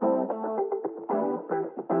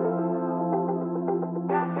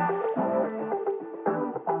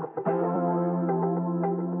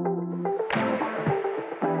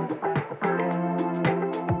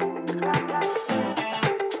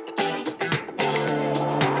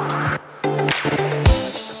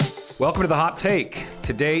Welcome to the Hot Take.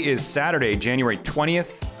 Today is Saturday, January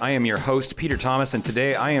 20th. I am your host, Peter Thomas, and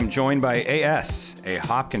today I am joined by A.S., a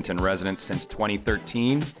Hopkinton resident since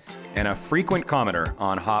 2013 and a frequent commenter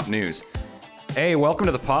on Hop News. A, welcome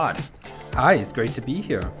to the pod. Hi, it's great to be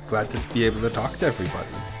here. Glad to be able to talk to everybody.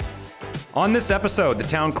 On this episode, the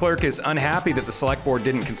town clerk is unhappy that the select board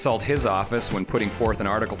didn't consult his office when putting forth an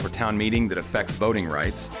article for town meeting that affects voting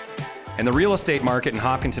rights. And the real estate market in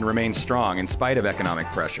Hopkinton remains strong in spite of economic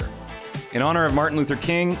pressure. In honor of Martin Luther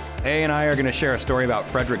King, A and I are going to share a story about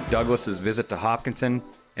Frederick Douglass's visit to Hopkinton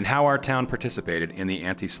and how our town participated in the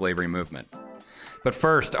anti-slavery movement. But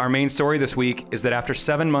first, our main story this week is that after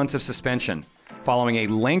 7 months of suspension, following a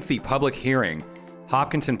lengthy public hearing,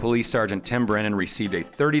 Hopkinton Police Sergeant Tim Brennan received a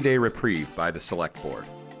 30-day reprieve by the Select Board.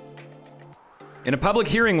 In a public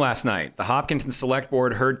hearing last night, the Hopkinton Select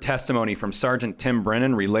Board heard testimony from Sergeant Tim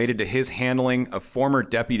Brennan related to his handling of former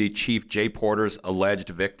Deputy Chief Jay Porter's alleged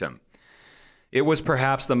victim. It was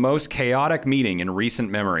perhaps the most chaotic meeting in recent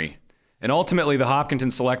memory, and ultimately the Hopkinton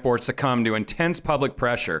Select Board succumbed to intense public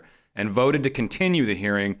pressure and voted to continue the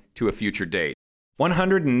hearing to a future date.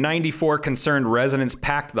 194 concerned residents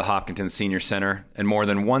packed the Hopkinton Senior Center, and more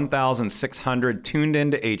than 1,600 tuned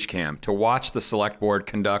into HCAM to watch the Select Board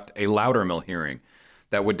conduct a Loudermill hearing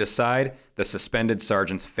that would decide the suspended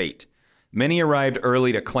sergeant's fate. Many arrived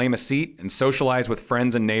early to claim a seat and socialize with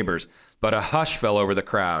friends and neighbors, but a hush fell over the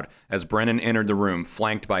crowd as Brennan entered the room,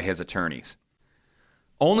 flanked by his attorneys.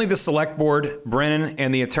 Only the Select Board, Brennan,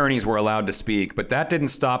 and the attorneys were allowed to speak, but that didn't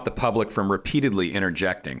stop the public from repeatedly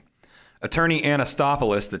interjecting. Attorney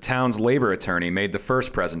Anastopoulos, the town's labor attorney, made the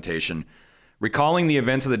first presentation, recalling the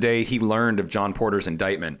events of the day he learned of John Porter's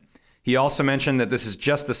indictment. He also mentioned that this is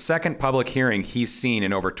just the second public hearing he's seen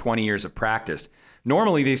in over 20 years of practice.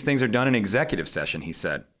 Normally, these things are done in executive session, he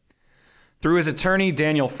said. Through his attorney,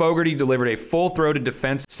 Daniel Fogarty delivered a full-throated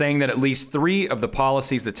defense, saying that at least 3 of the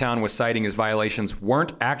policies the town was citing as violations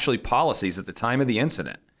weren't actually policies at the time of the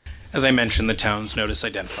incident. As I mentioned, the town's notice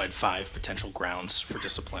identified 5 potential grounds for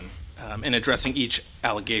discipline. In addressing each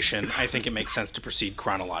allegation, I think it makes sense to proceed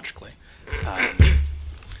chronologically.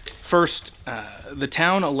 First, the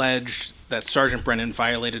town alleged that Sergeant Brennan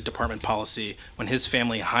violated department policy when his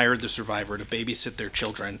family hired the survivor to babysit their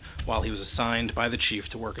children while he was assigned by the chief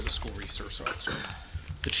to work as a school resource officer.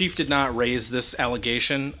 The chief did not raise this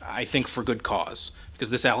allegation, I think for good cause, because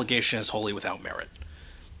this allegation is wholly without merit.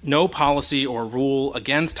 No policy or rule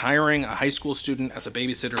against hiring a high school student as a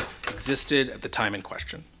babysitter existed at the time in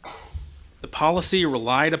question. The policy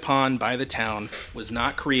relied upon by the town was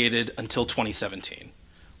not created until 2017,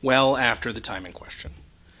 well after the time in question.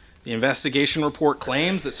 The investigation report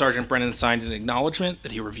claims that Sergeant Brennan signed an acknowledgement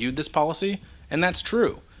that he reviewed this policy, and that's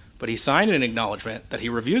true, but he signed an acknowledgement that he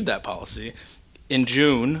reviewed that policy in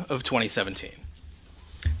June of 2017.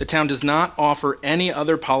 The town does not offer any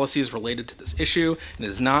other policies related to this issue, and it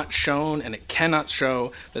is not shown, and it cannot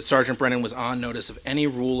show, that Sergeant Brennan was on notice of any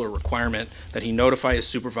rule or requirement that he notify his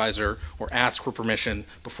supervisor or ask for permission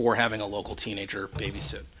before having a local teenager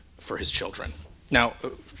babysit for his children. Now,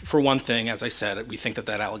 for one thing, as I said, we think that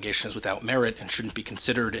that allegation is without merit and shouldn't be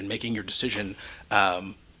considered in making your decision.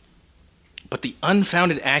 But the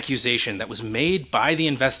unfounded accusation that was made by the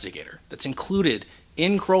investigator, that's included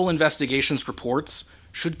in Kroll Investigations reports,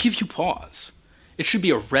 should give you pause. It should be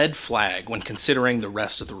a red flag when considering the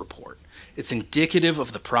rest of the report. It's indicative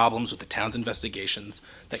of the problems with the town's investigations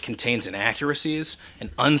that contains inaccuracies and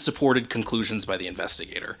unsupported conclusions by the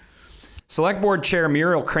investigator. Select Board Chair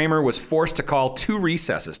Muriel Kramer was forced to call 2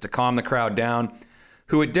 recesses to calm the crowd down,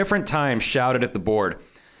 who at different times shouted at the board.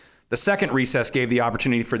 The second recess gave the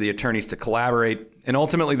opportunity for the attorneys to collaborate, and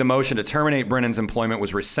ultimately the motion to terminate Brennan's employment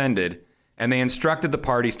was rescinded, and they instructed the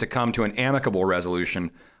parties to come to an amicable resolution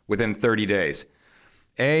within 30 days.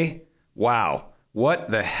 Wow, what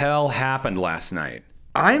the hell happened last night?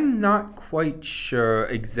 I'm not quite sure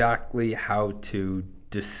exactly how to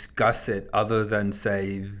discuss it other than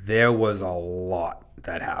say there was a lot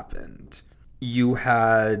that happened. You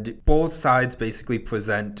had both sides basically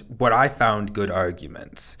present what I found good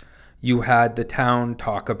arguments. You had the town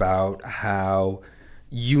talk about how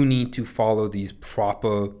you need to follow these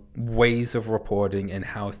proper ways of reporting and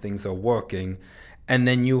how things are working. And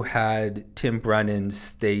then you had Tim Brennan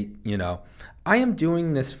state, I am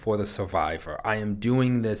doing this for the survivor. I am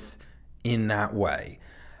doing this in that way.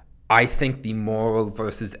 I think the moral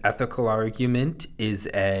versus ethical argument is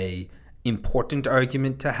a important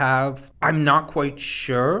argument to have. I'm not quite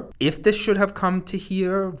sure if this should have come to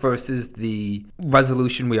here versus the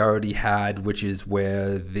resolution we already had, which is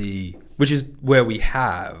where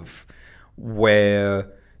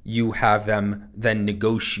you have them then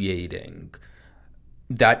negotiating.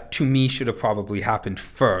 that to me should have probably happened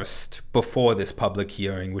first before this public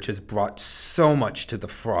hearing, which has brought so much to the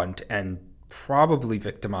front and probably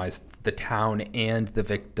victimized the town and the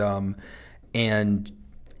victim and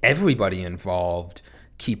everybody involved,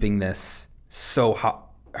 keeping this so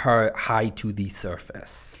high to the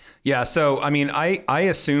surface. Yeah, so, I mean, I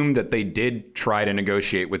assume that they did try to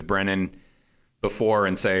negotiate with Brennan before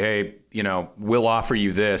and say, hey, you know, we'll offer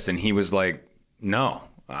you this. And he was like, no,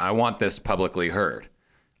 I want this publicly heard.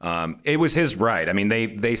 It was his right. I mean,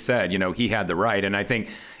 they said, you know, he had the right. And I think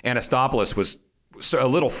Anastopoulos was a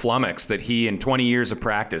little flummoxed that he, in 20 years of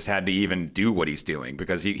practice, had to even do what he's doing,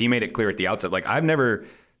 because he made it clear at the outset, like,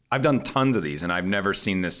 I've done tons of these and I've never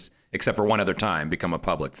seen this, except for one other time, become a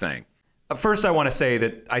public thing. First, I want to say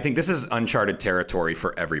that I think this is uncharted territory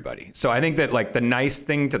for everybody. So I think that, like, the nice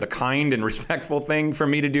thing to the kind and respectful thing for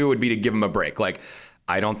me to do would be to give them a break. Like,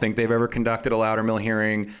 I don't think they've ever conducted a Loudermill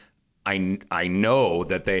hearing. I know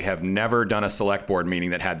that they have never done a select board meeting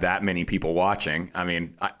that had that many people watching. I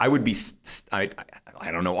mean, I would be, I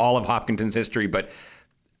don't know all of Hopkinton's history, but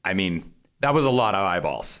I mean, that was a lot of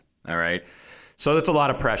eyeballs. All right. So that's a lot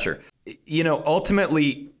of pressure. You know,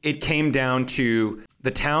 ultimately, it came down to the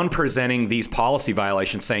town presenting these policy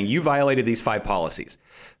violations, saying you violated these 5 policies.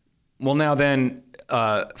 Well, now then,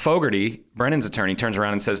 Fogarty, Brennan's attorney, turns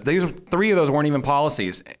around and says, these 3 of those weren't even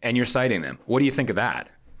policies, and you're citing them. What do you think of that?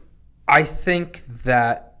 I think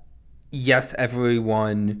that, yes,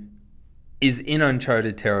 everyone is in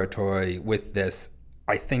uncharted territory with this.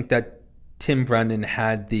 I think that Tim Brennan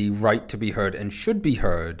had the right to be heard and should be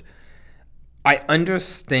heard. I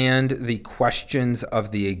understand the questions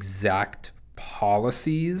of the exact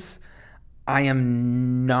policies. I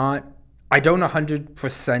don't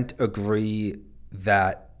 100% agree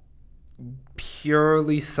that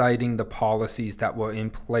purely citing the policies that were in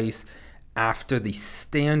place after the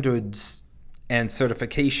standards and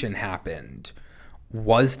certification happened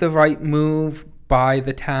was the right move by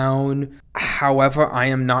the town. However, I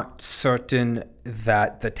am not certain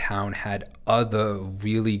that the town had other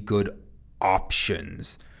really good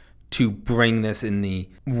options to bring this in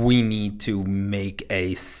we need to make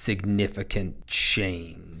a significant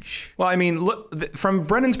change. Well, I mean, look, from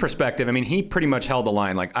Brennan's perspective, I mean, he pretty much held the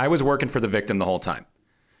line. Like, I was working for the victim the whole time,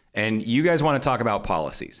 and you guys want to talk about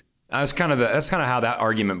policies. That's kind of how that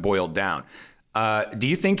argument boiled down. Do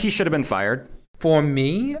you think he should have been fired? For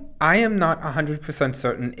me, I am not 100%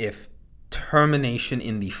 certain if termination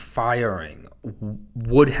in the firing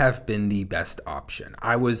would have been the best option.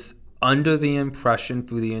 I was under the impression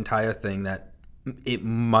through the entire thing that it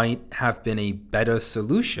might have been a better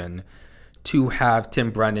solution to have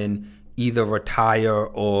Tim Brennan either retire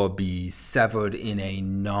or be severed in a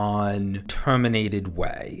non-terminated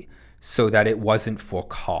way, so that it wasn't for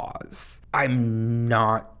cause. I'm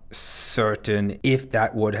not certain if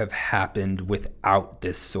that would have happened without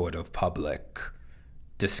this sort of public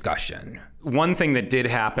discussion. One thing that did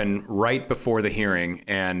happen right before the hearing,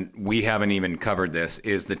 and we haven't even covered this,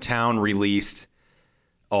 is the town released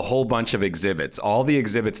a whole bunch of exhibits. All the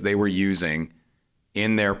exhibits they were using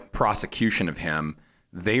in their prosecution of him,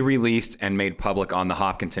 they released and made public on the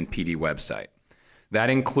Hopkinton PD website. That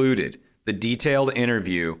included the detailed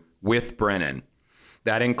interview with Brennan.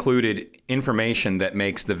 That included information that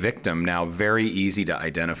makes the victim now very easy to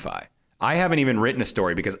identify. I haven't even written a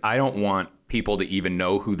story because I don't want people to even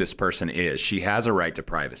know who this person is. She has a right to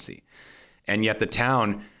privacy. And yet the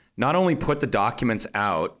town not only put the documents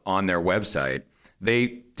out on their website,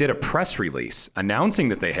 they did a press release announcing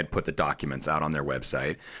that they had put the documents out on their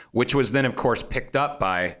website, which was then, of course, picked up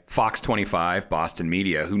by Fox 25, Boston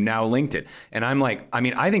Media, who now linked it. And I'm like, I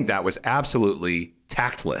mean, I think that was absolutely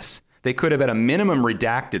tactless. They could have at a minimum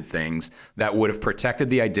redacted things that would have protected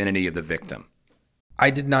the identity of the victim. I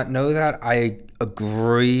did not know that. I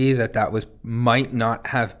agree that might not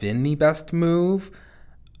have been the best move.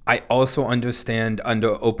 I also understand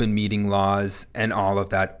under open meeting laws and all of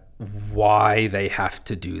that why they have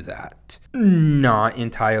to do that. Not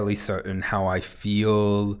entirely certain how I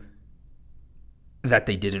feel that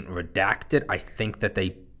they didn't redact it. I think that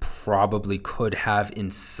they probably could have in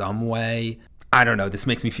some way. I don't know. This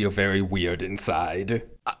makes me feel very weird inside.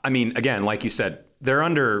 I mean, again, like you said, they're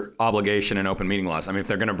under obligation in open meeting laws. I mean, if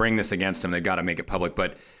they're going to bring this against them, they've got to make it public.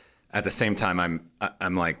 But at the same time,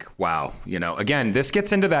 I'm like, wow, you know, again, this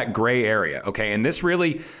gets into that gray area. Okay. And this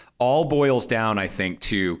really all boils down, I think,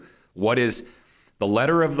 to what is the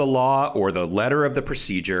letter of the law or the letter of the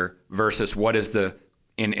procedure versus what is the,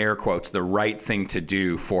 in air quotes, the right thing to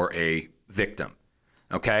do for a victim.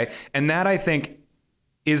 Okay. And that, I think,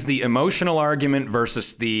 is the emotional argument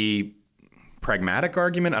versus the pragmatic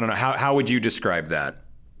argument. I don't know. How would you describe that?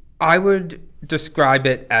 I would describe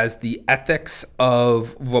it as the ethics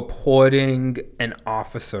of reporting an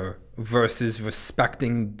officer versus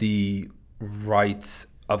respecting the rights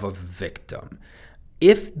of a victim.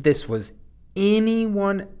 If this was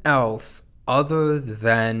anyone else other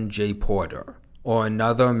than Jay Porter or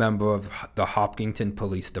another member of the Hopkinton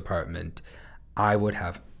Police Department, I would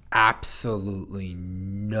have absolutely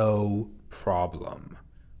no problem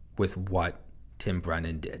with what Tim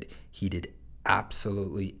Brennan did. He did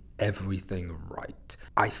absolutely everything right.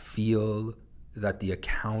 I feel that the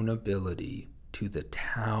accountability to the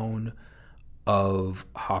town of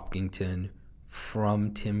Hopkinton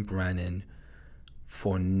from Tim Brennan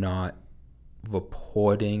for not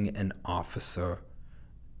reporting an officer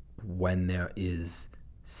when there is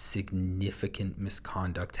significant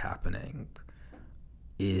misconduct happening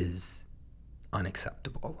is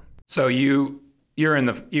unacceptable. So you're in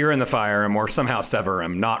the fire him or somehow sever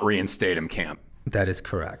him, not reinstate him camp. That is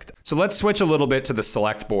correct. So let's switch a little bit to the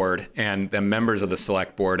select board and the members of the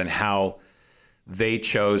select board and how they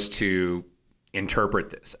chose to interpret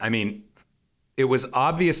this. I mean, it was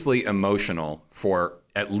obviously emotional for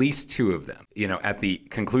at least two of them. You know, at the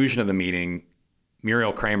conclusion of the meeting,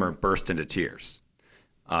 Muriel Kramer burst into tears.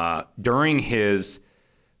 During his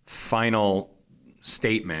final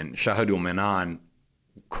statement, Shahidul Minan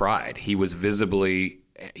cried. He was visibly,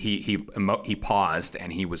 he paused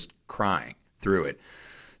and he was crying through it.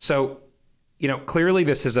 So, you know, clearly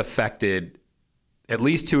this has affected at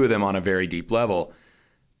least two of them on a very deep level.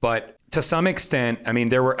 But to some extent, I mean,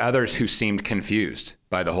 there were others who seemed confused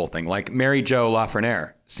by the whole thing, like Mary Jo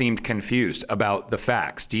Lafreniere seemed confused about the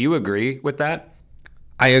facts. Do you agree with that?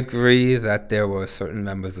 I agree that there were certain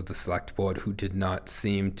members of the select board who did not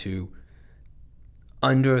seem to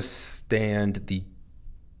understand the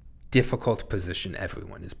difficult position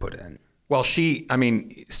everyone is put in. Well,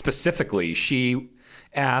 specifically, she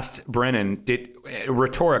asked Brennan,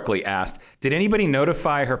 rhetorically asked, did anybody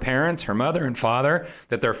notify her parents, her mother and father,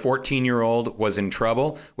 that their 14-year-old was in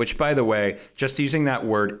trouble? Which, by the way, just using that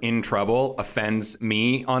word "in trouble" offends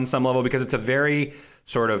me on some level because it's a very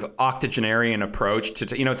sort of octogenarian approach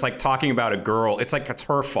to, it's like talking about a girl. It's like it's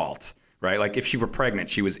her fault, right? Like if she were pregnant,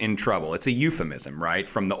 she was in trouble. It's a euphemism, right,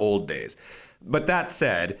 from the old days. But that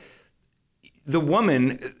said, the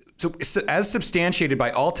woman, so as substantiated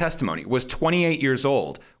by all testimony, was 28 years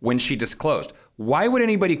old when she disclosed. Why would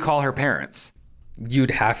anybody call her parents?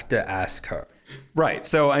 You'd have to ask her. Right.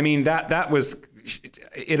 So, I mean, that was,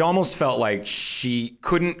 it almost felt like she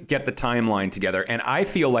couldn't get the timeline together. And I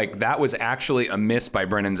feel like that was actually a miss by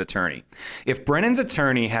Brennan's attorney. If Brennan's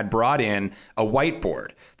attorney had brought in a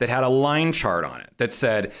whiteboard that had a line chart on it that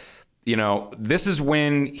said, this is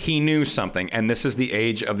when he knew something, and this is the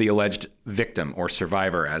age of the alleged victim or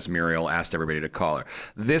survivor, as Muriel asked everybody to call her.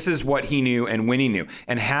 This is what he knew and when he knew.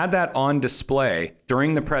 And had that on display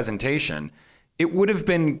during the presentation, it would have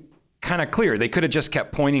been kind of clear. They could have just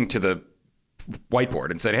kept pointing to the whiteboard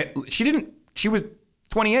and said, hey, she was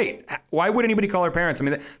 28. Why would anybody call her parents? I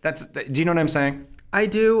mean, do you know what I'm saying? I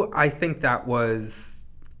do. I think that was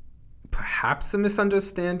perhaps a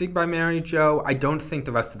misunderstanding by Mary Jo. I don't think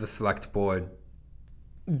the rest of the select board,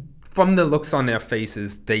 from the looks on their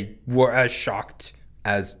faces, they were as shocked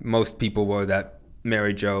as most people were that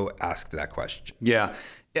Mary Jo asked that question. Yeah.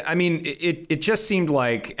 I mean, it just seemed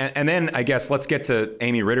like, and then I guess let's get to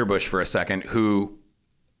Amy Ritterbusch for a second, who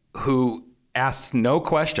asked no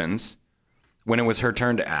questions when it was her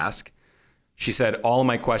turn to ask. She said, all of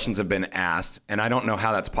my questions have been asked, and I don't know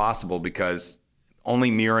how that's possible because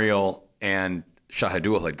only Muriel and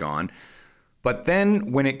Shahidul had gone. But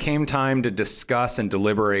then when it came time to discuss and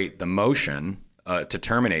deliberate the motion to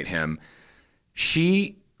terminate him,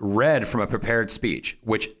 she read from a prepared speech,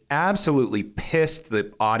 which absolutely pissed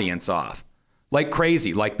the audience off like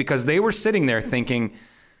crazy, because they were sitting there thinking,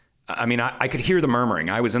 I mean, I could hear the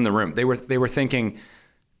murmuring. I was in the room. They were thinking,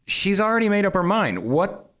 she's already made up her mind.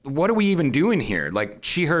 What are we even doing here? Like,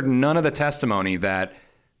 she heard none of the testimony that,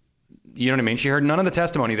 you know what I mean? She heard none of the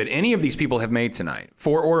testimony that any of these people have made tonight,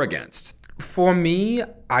 for or against. For me,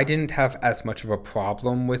 I didn't have as much of a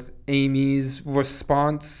problem with Amy's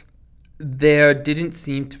response. There didn't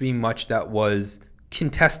seem to be much that was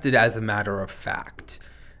contested as a matter of fact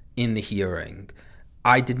in the hearing.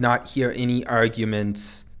 I did not hear any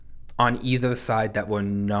arguments on either side that were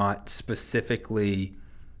not specifically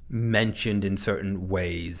mentioned in certain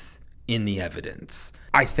ways in the evidence.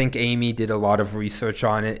 I think Amy did a lot of research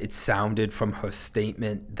on it. It sounded from her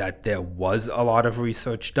statement that there was a lot of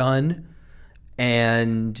research done,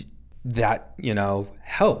 and that,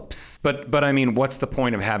 helps. But I mean, what's the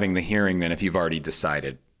point of having the hearing then if you've already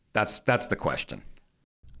decided? That's the question.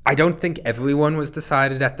 I don't think everyone was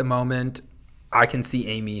decided at the moment. I can see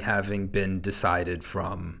Amy having been decided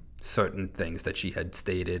from certain things that she had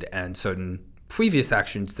stated and certain previous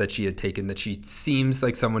actions that she had taken, that she seems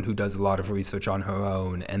like someone who does a lot of research on her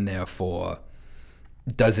own and therefore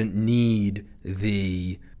doesn't need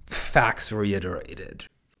the facts reiterated.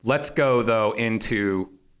 Let's go, though, into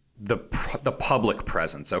the public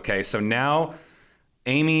presence, okay? So now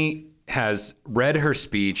Amy has read her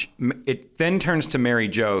speech. It then turns to Mary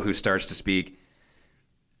Jo, who starts to speak.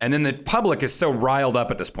 And then the public is so riled up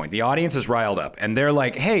at this point. The audience is riled up. And they're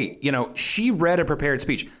like, hey, she read a prepared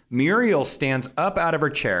speech. Muriel stands up out of her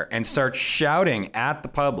chair and starts shouting at the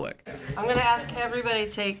public. I'm going to ask everybody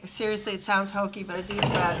to take, seriously, it sounds hokey, but a deep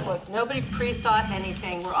breath. Look, nobody pre-thought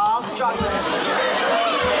anything. We're all struggling.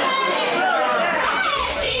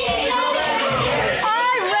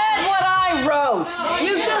 I read what I wrote.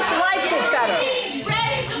 You just liked it better.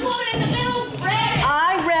 Read it. The woman in the middle read it.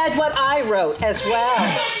 I read what I wrote as well.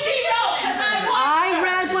 She wrote, because I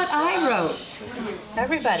read what I wrote.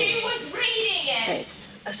 Everybody. She was reading it.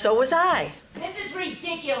 So was I. This is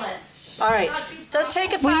ridiculous. All right, let's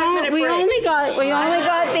take a 5-minute break. We only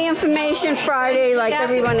got the information Friday like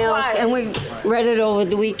everyone else, and we read it over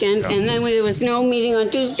the weekend, and then there was no meeting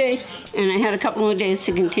on Tuesday, and I had a couple more days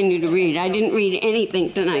to continue to read. I didn't read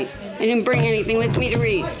anything tonight. I didn't bring anything with me to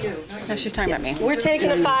read. No, she's talking about me. We're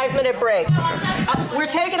taking a 5-minute break. We're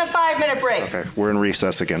taking a 5-minute break. Okay, we're in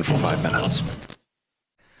recess again for 5 minutes.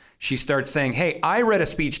 She starts saying, hey, I read a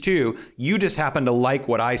speech too. You just happen to like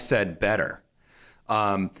what I said better.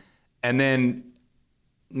 And then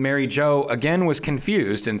Mary Jo again was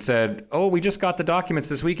confused and said, oh, we just got the documents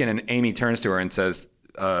this weekend. And Amy turns to her and says,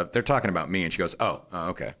 they're talking about me. And she goes, oh,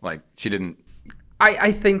 okay. Like she didn't.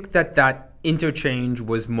 I think that interchange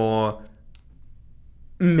was more,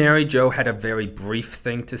 Mary Jo had a very brief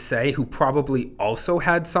thing to say, who probably also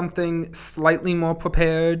had something slightly more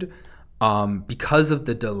prepared. Because of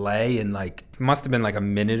the delay and must have been a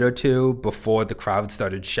minute or two before the crowd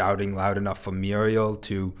started shouting loud enough for Muriel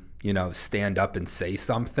to, stand up and say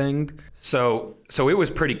something. So it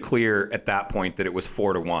was pretty clear at that point that it was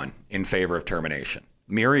 4-1 in favor of termination.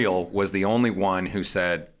 Muriel was the only one who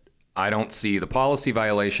said, I don't see the policy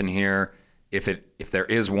violation here. If there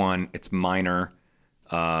is one, it's minor.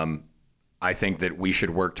 I think that we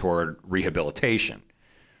should work toward rehabilitation.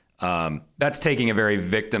 That's taking a very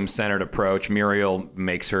victim-centered approach. Muriel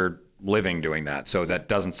makes her living doing that, so that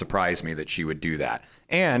doesn't surprise me that she would do that.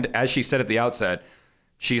 And as she said at the outset,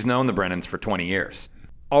 she's known the Brennans for 20 years.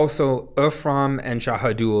 Also, Irfam and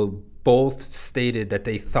Shahadul both stated that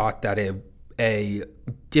they thought that a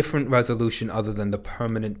different resolution other than the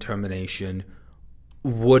permanent termination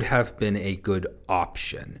would have been a good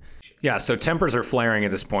option. Yeah, so tempers are flaring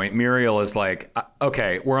at this point. Muriel is like,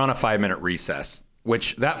 okay, we're on a 5-minute recess,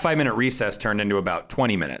 which that 5-minute recess turned into about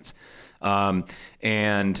 20 minutes. And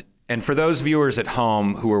for those viewers at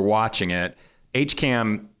home who are watching it,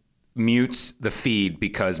 HCAM mutes the feed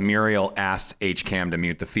because Muriel asked HCAM to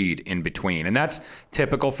mute the feed in between. And that's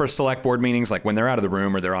typical for select board meetings. Like when they're out of the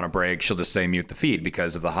room or they're on a break, she'll just say mute the feed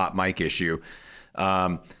because of the hot mic issue.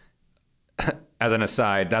 As an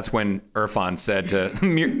aside, that's when Irfan said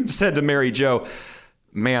to Mary Jo,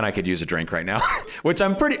 man, I could use a drink right now, which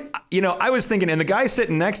I'm pretty, I was thinking, and the guy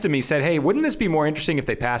sitting next to me said, hey, wouldn't this be more interesting if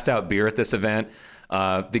they passed out beer at this event?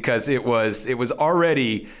 Because it was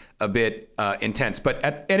already a bit intense. But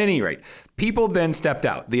at any rate, people then stepped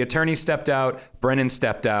out. The attorney stepped out, Brennan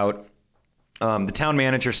stepped out, the town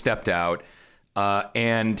manager stepped out,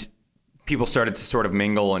 and people started to sort of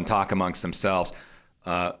mingle and talk amongst themselves.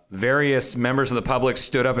 Various members of the public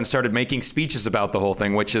stood up and started making speeches about the whole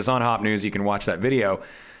thing, which is on Hop News. You can watch that video.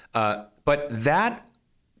 But that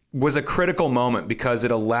was a critical moment because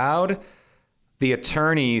it allowed the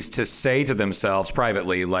attorneys to say to themselves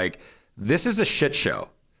privately, this is a shit show.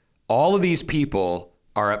 All of these people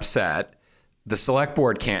are upset. The select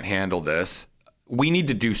board can't handle this. We need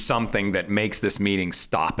to do something that makes this meeting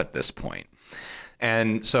stop at this point.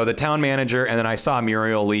 And so the town manager, and then I saw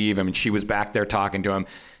Muriel leave. I mean, she was back there talking to him.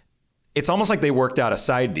 It's almost like they worked out a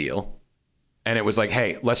side deal. And it was like,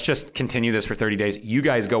 hey, let's just continue this for 30 days. You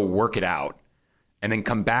guys go work it out and then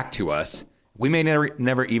come back to us. We may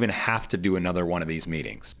never even have to do another one of these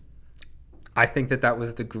meetings. I think that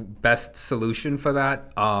was the best solution for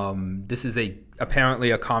that. This is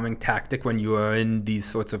apparently a common tactic when you are in these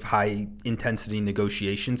sorts of high intensity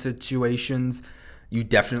negotiation situations. You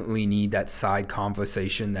definitely need that side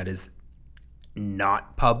conversation that is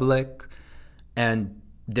not public. And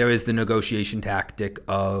there is the negotiation tactic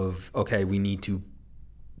of, okay, we need to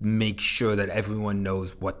make sure that everyone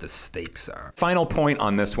knows what the stakes are. Final point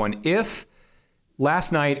on this one. If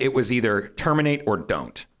Last night, it was either terminate or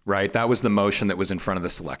don't, right? That was the motion that was in front of the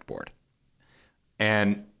select board.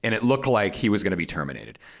 And it looked like he was going to be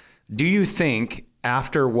terminated. Do you think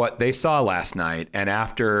after what they saw last night and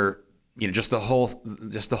after, just the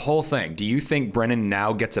whole thing, do you think Brennan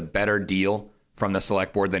now gets a better deal from the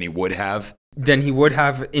select board than he would have? Than he would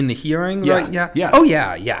have in the hearing, Yeah. right? Yeah. Yeah. Oh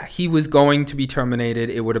yeah. He was going to be terminated.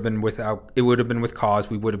 It would have been with cause.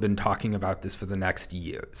 We would have been talking about this for the next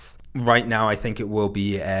years. Right now, I think there will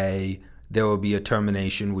be a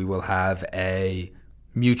termination. We will have a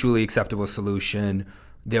mutually acceptable solution.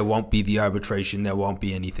 There won't be the arbitration. There won't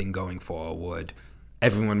be anything going forward.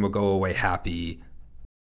 Everyone will go away happy.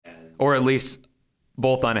 Or at least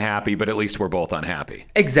both unhappy, but at least we're both unhappy.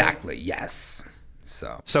 Exactly, yes.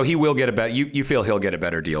 So he will get a better, you feel he'll get a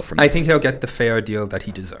better deal from this? I think he'll get the fair deal that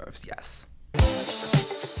he deserves, yes.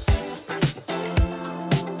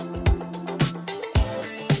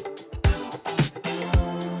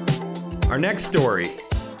 Our next story.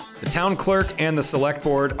 The town clerk and the select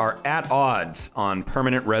board are at odds on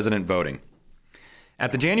permanent resident voting.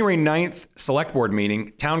 At the January 9th select board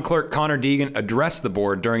meeting, town clerk Connor Deegan addressed the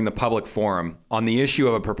board during the public forum on the issue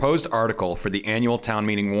of a proposed article for the annual town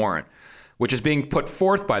meeting warrant, which is being put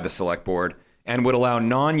forth by the select board and would allow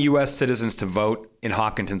non-U.S. citizens to vote in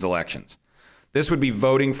Hopkinton's elections. This would be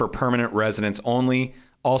voting for permanent residents only,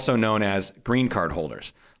 also known as green card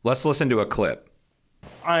holders. Let's listen to a clip.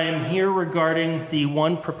 I am here regarding the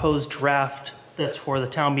one proposed draft that's for the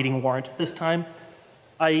town meeting warrant this time.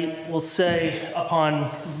 I will say, upon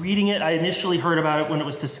reading it, I initially heard about it when it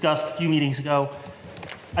was discussed a few meetings ago.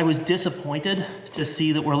 I was disappointed to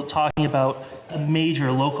see that we're talking about a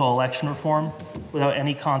major local election reform without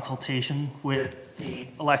any consultation with the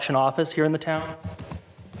election office here in the town.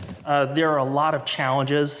 There are a lot of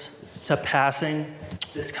challenges to passing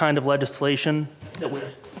this kind of legislation that would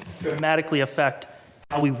dramatically affect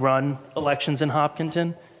how we run elections in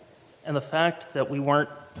Hopkinton. And the fact that we weren't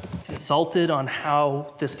consulted on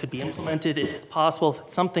how this could be implemented, it's possible, if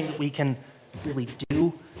it's something that we can really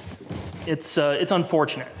do, it's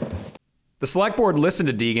unfortunate. The select board listened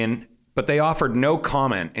to Deegan, but they offered no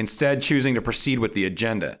comment, instead choosing to proceed with the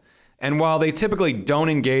agenda. And while they typically don't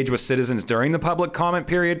engage with citizens during the public comment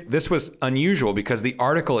period, this was unusual because the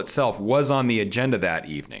article itself was on the agenda that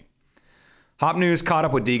evening. Hop News caught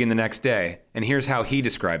up with Deegan the next day, and here's how he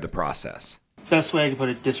described the process. Best way to put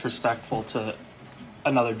it, disrespectful to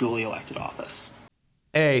another duly elected office.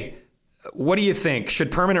 A, what do you think?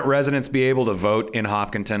 Should permanent residents be able to vote in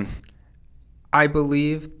Hopkinton? I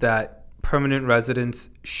believe that permanent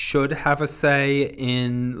residents should have a say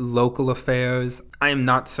in local affairs. I am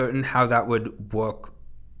not certain how that would work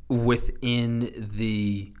within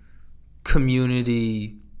the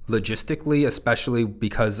community logistically, especially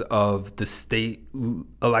because of the state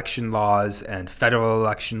election laws and federal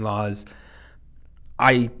election laws.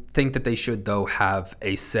 I think that they should, though, have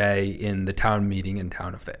a say in the town meeting and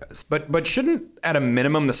town affairs. But shouldn't, at a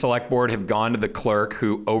minimum, the select board have gone to the clerk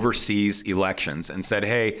who oversees elections and said,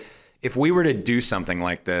 hey, if we were to do something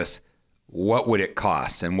like this, what would it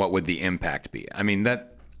cost and what would the impact be? I mean,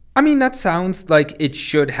 that sounds like it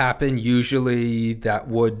should happen. Usually that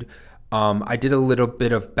would, I did a little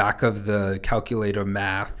bit of back of the calculator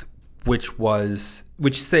math, which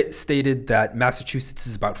stated that Massachusetts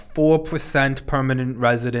is about 4% permanent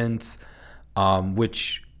residents,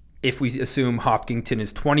 which if we assume Hopkinton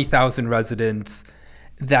is 20,000 residents,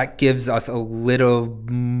 that gives us a little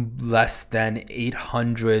less than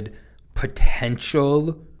 800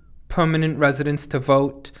 potential permanent residents to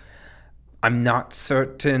vote. I'm not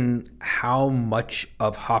certain how much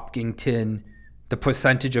of Hopkinton, the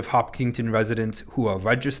percentage of Hopkinton residents who are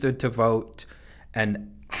registered to vote,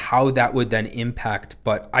 and how that would then impact,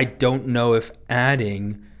 but I don't know if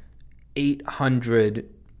adding 800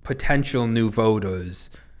 potential new voters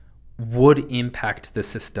would impact the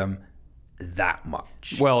system that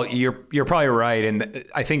much. Well, you're probably right, and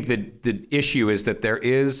I think that the issue is that there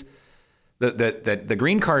is that the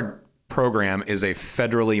green card program is a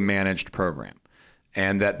federally managed program,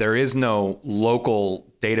 and that there is no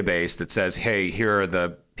local database that says, hey, here are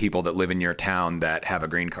the people that live in your town that have a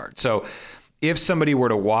green card. So if somebody were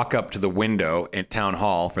to walk up to the window at town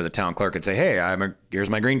hall for the town clerk and say, hey, here's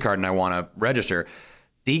my green card and I want to register,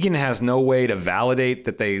 Deegan has no way to validate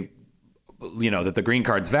that that the green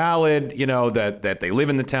card's valid, that they live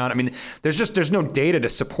in the town. I mean, there's no data to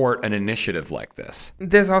support an initiative like this.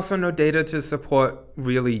 There's also no data to support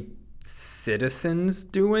really citizens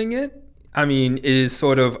doing it. I mean, it is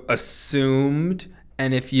sort of assumed,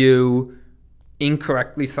 and if you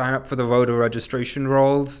incorrectly sign up for the voter registration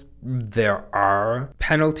rolls, there are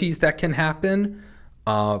penalties that can happen.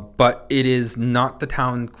 But it is not the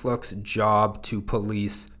town clerk's job to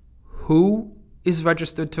police who is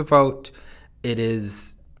registered to vote. It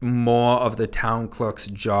is more of the town clerk's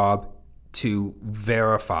job to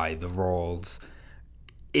verify the rolls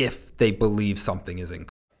if they believe something is incorrect.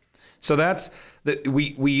 So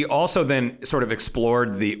we also then sort of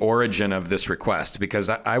explored the origin of this request, because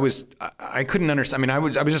I couldn't understand. I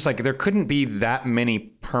mean, I was just like, there couldn't be that many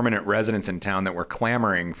permanent residents in town that were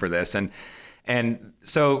clamoring for this. And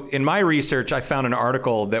so in my research, I found an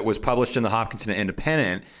article that was published in the Hopkinton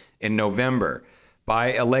Independent in November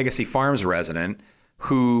by a Legacy Farms resident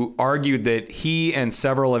who argued that he and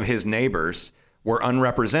several of his neighbors were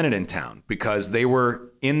unrepresented in town because they were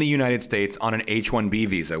in the United States on an H-1B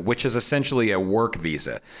visa, which is essentially a work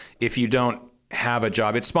visa. If you don't have a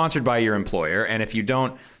job, it's sponsored by your employer. And if you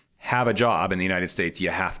don't have a job in the United States, you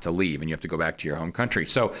have to leave and you have to go back to your home country.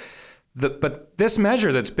 So, but this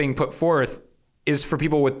measure that's being put forth is for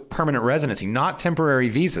people with permanent residency, not temporary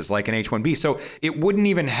visas like an H-1B. So it wouldn't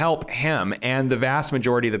even help him and the vast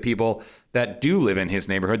majority of the people that do live in his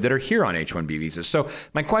neighborhood that are here on H-1B visas. So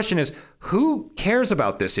my question is, who cares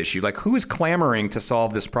about this issue? Like, who is clamoring to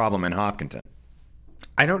solve this problem in Hopkinton?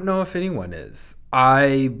 I don't know if anyone is.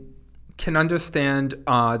 I can understand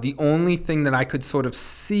the only thing that I could sort of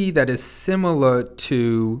see that is similar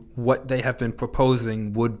to what they have been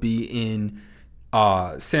proposing would be in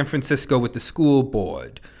San Francisco with the school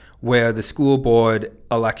board, where the school board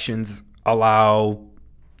elections allow,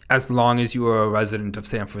 as long as you are a resident of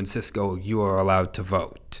San Francisco, you are allowed to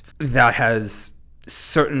vote. That has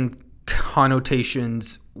certain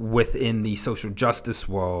connotations within the social justice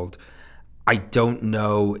world. I don't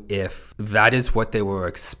know if that is what they were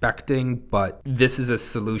expecting, but this is a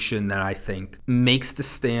solution that I think makes the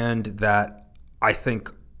stand that I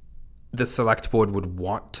think the select board would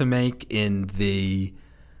want to make in the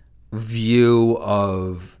view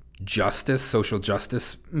of justice, social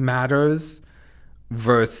justice matters,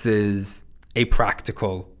 versus a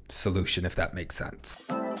practical solution, if that makes sense.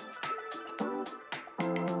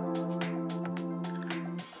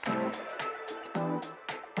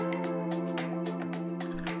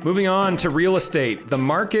 Moving on to real estate, the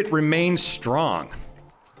market remains strong.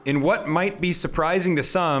 In what might be surprising to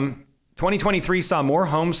some, 2023 saw more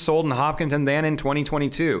homes sold in Hopkinton than in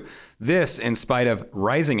 2022. This, in spite of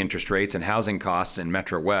rising interest rates and housing costs in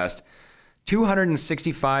Metro West.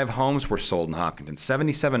 265 homes were sold in Hopkinton,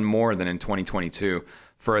 77 more than in 2022,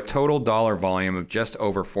 for a total dollar volume of just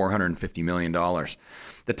over $450 million.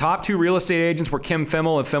 The top two real estate agents were Kim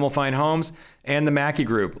Fimmel of Fimmel Fine Homes and the Mackey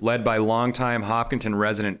Group, led by longtime Hopkinton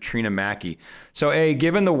resident Trina Mackey. So,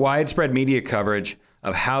 given the widespread media coverage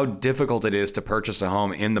of how difficult it is to purchase a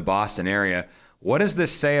home in the Boston area, what does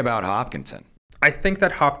this say about Hopkinton? I think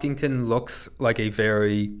that Hopkinton looks like a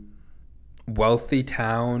very wealthy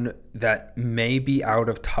town that may be out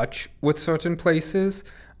of touch with certain places,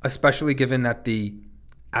 especially given that the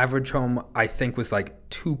average home, I think, was like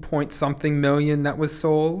 2-point-something million that was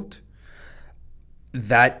sold.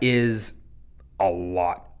 That is a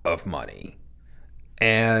lot of money.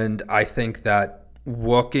 And I think that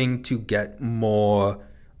working to get more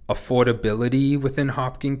affordability within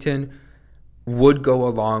Hopkinton would go a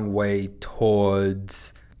long way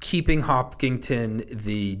towards keeping Hopkinton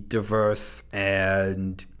the diverse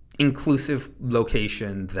and inclusive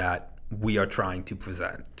location that we are trying to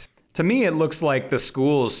present. To me, it looks like the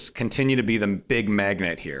schools continue to be the big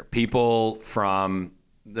magnet here. People from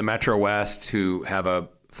the Metro West who have a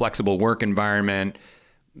flexible work environment,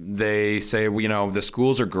 they say, the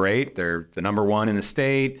schools are great. They're the number one in the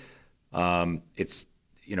state. It's,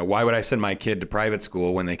 why would I send my kid to private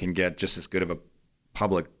school when they can get just as good of a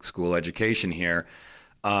public school education here?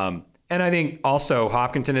 And I think also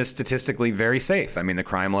Hopkinton is statistically very safe. I mean, the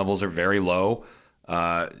crime levels are very low.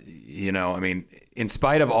 In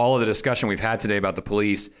spite of all of the discussion we've had today about the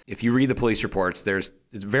police, if you read the police reports, it's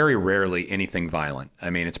very rarely anything violent. I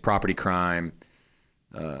mean, it's property crime.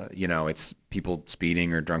 It's people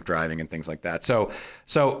speeding or drunk driving and things like that. So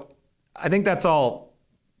I think that's all,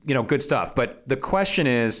 good stuff. But the question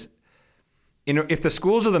is, if the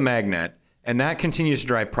schools are the magnet and that continues to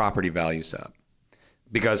drive property values up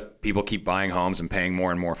because people keep buying homes and paying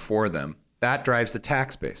more and more for them, that drives the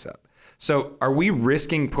tax base up. So are we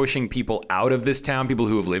risking pushing people out of this town, people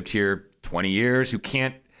who have lived here 20 years, who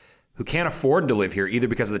can't afford to live here either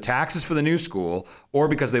because of the taxes for the new school or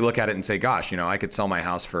because they look at it and say, gosh, I could sell my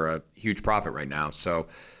house for a huge profit right now. So,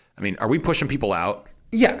 are we pushing people out?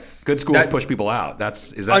 Yes. Good schools push people out.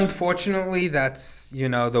 Unfortunately, that's,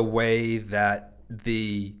 the way that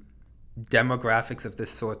the demographics of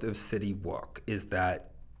this sort of city work, is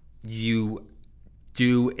that you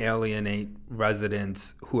do alienate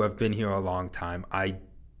residents who have been here a long time. I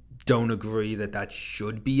don't agree that that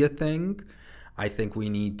should be a thing. I think we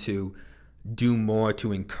need to do more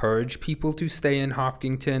to encourage people to stay in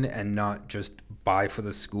Hopkinton and not just buy for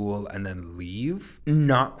the school and then leave.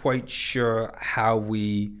 Not quite sure how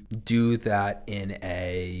we do that in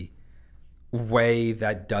a way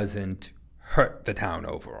that doesn't hurt the town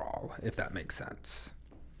overall, if that makes sense.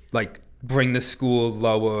 Like, bring the school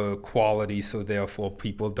lower quality so therefore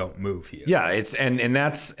people don't move here. Yeah, I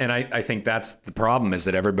think that's the problem, is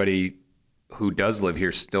that everybody who does live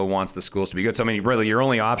here still wants the schools to be good. So I mean, really, your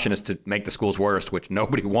only option is to make the schools worse, which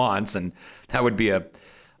nobody wants, and that would be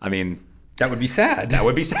that would be sad. That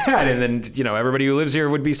would be sad, and then everybody who lives here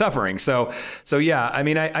would be suffering. So yeah, I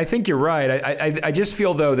mean, I think you're right. I just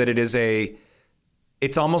feel though that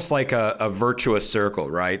it's almost like a virtuous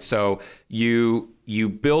circle, right? So you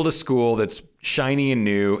build a school that's shiny and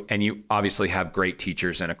new, and you obviously have great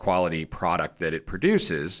teachers and a quality product that it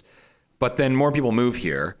produces, but then more people move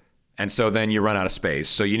here. And so then you run out of space.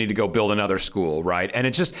 So you need to go build another school, right? And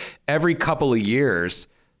it's just every couple of years,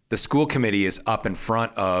 the school committee is up in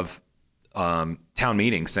front of town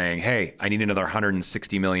meeting saying, hey, I need another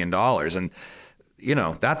 $160 million. And,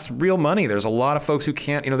 that's real money. There's a lot of folks who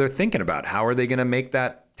can't, they're thinking about how are they going to make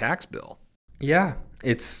that tax bill? Yeah,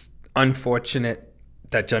 it's unfortunate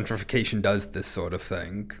that gentrification does this sort of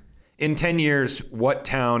thing. In 10 years, what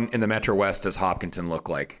town in the Metro West does Hopkinton look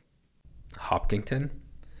like? Hopkinton?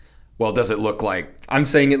 Well, does it look like... I'm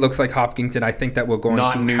saying it looks like Hopkinton. I think that we're going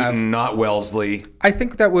not to Newton, have... not Wellesley. I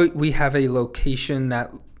think that we have a location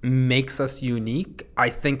that makes us unique. I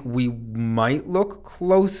think we might look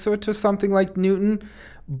closer to something like Newton,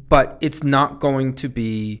 but it's not going to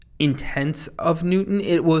be intense of Newton.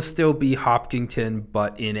 It will still be Hopkinton,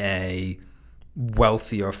 but in a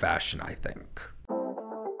wealthier fashion, I think.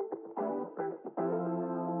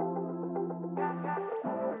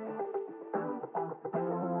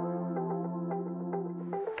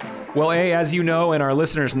 Well, as you know, and our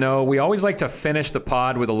listeners know, we always like to finish the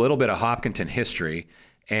pod with a little bit of Hopkinton history.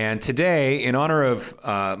 And today, in honor of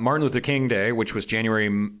Martin Luther King Day, which was January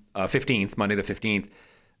 15th, Monday the 15th,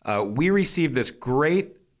 we received this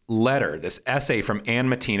great letter, this essay from Ann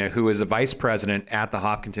Matina, who is a vice president at the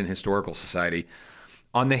Hopkinton Historical Society,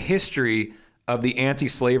 on the history of the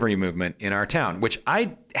anti-slavery movement in our town, which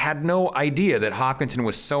I had no idea that Hopkinton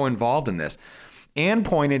was so involved in this. Ann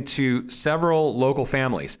pointed to several local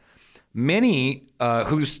families, many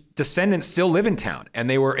whose descendants still live in town, and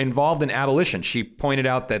they were involved in abolition. She pointed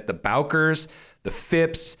out that the Bowkers, the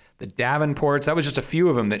Phipps, the Davenports, that was just a few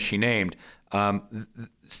of them that she named.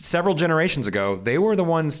 Several generations ago, they were the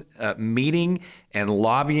ones meeting and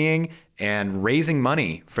lobbying and raising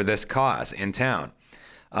money for this cause in town.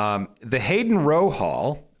 The Hayden Rowe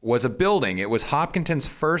Hall was a building. It was Hopkinton's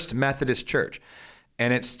first Methodist church,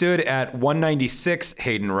 and it stood at 196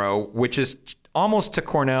 Hayden Rowe, which is almost to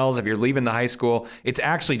Cornell's. If you're leaving the high school, it's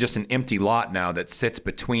actually just an empty lot now that sits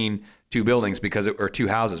between two buildings or two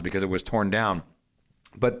houses because it was torn down.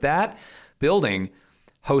 But that building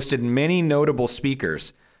hosted many notable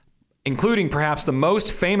speakers, including perhaps the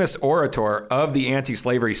most famous orator of the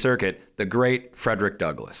anti-slavery circuit, the great Frederick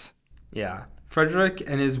Douglass. Yeah. Frederick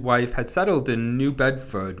and his wife had settled in New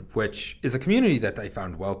Bedford, which is a community that they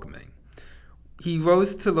found welcoming. He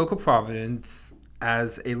rose to local prominence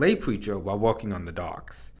as a lay preacher while working on the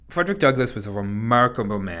docks. Frederick Douglass was a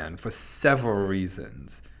remarkable man for several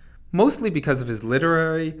reasons, mostly because of his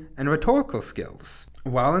literary and rhetorical skills.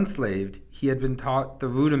 While enslaved, he had been taught the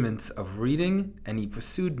rudiments of reading, and he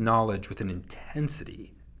pursued knowledge with an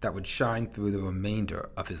intensity that would shine through the remainder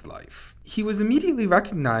of his life. He was immediately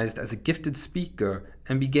recognized as a gifted speaker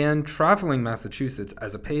and began traveling Massachusetts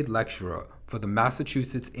as a paid lecturer for the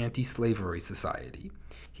Massachusetts Anti-Slavery Society.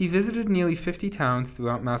 He visited nearly 50 towns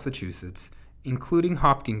throughout Massachusetts, including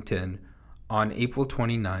Hopkinton, on April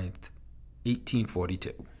 29th,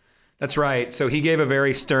 1842. That's right. So he gave a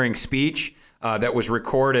very stirring speech that was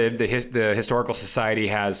recorded. The Historical Society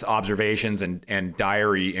has observations and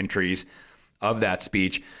diary entries of that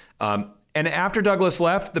speech. And after Douglass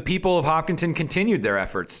left, the people of Hopkinton continued their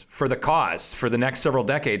efforts for the cause for the next several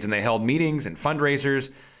decades, and they held meetings and fundraisers,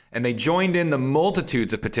 and they joined in the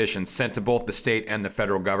multitudes of petitions sent to both the state and the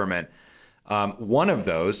federal government. One of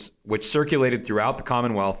those, which circulated throughout the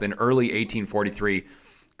Commonwealth in early 1843,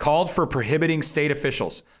 called for prohibiting state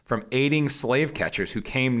officials from aiding slave catchers who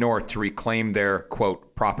came north to reclaim their,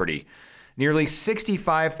 quote, property. Nearly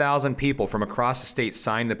 65,000 people from across the state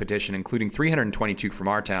signed the petition, including 322 from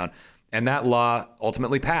our town, and that law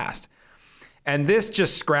ultimately passed. And this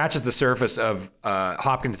just scratches the surface of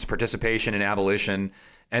Hopkinton's participation in abolition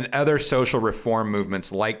and other social reform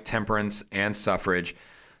movements like temperance and suffrage.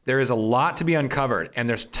 There is a lot to be uncovered, and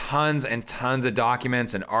there's tons and tons of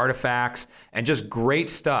documents and artifacts and just great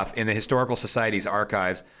stuff in the Historical Society's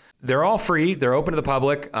archives. They're all free. They're open to the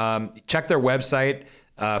public. Check their website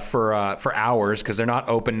for hours, because they're not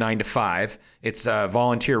open 9 to 5. It's a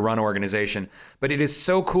volunteer-run organization. But it is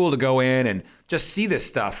so cool to go in and just see this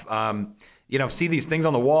stuff. See these things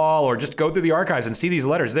on the wall, or just go through the archives and see these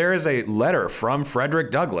letters. There is a letter from Frederick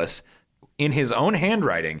Douglass in his own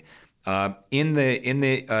handwriting in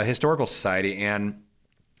the Historical Society, and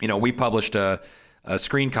we published a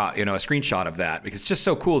screenshot of that, because it's just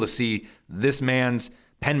so cool to see this man's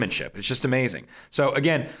penmanship. It's just amazing. So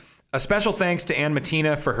again, a special thanks to Ann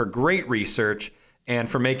Mattina for her great research and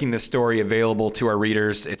for making this story available to our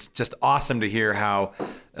readers. It's just awesome to hear how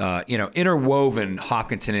interwoven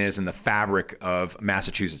Hopkinton is in the fabric of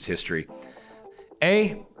Massachusetts history.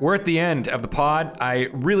 We're at the end of the pod. I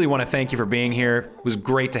really want to thank you for being here. It was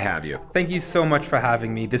great to have you. Thank you so much for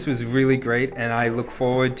having me. This was really great, and I look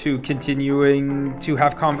forward to continuing to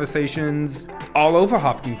have conversations all over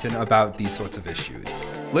Hopkinton about these sorts of issues.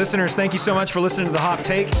 Listeners, thank you so much for listening to The Hop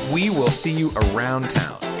Take. We will see you around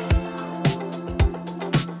town.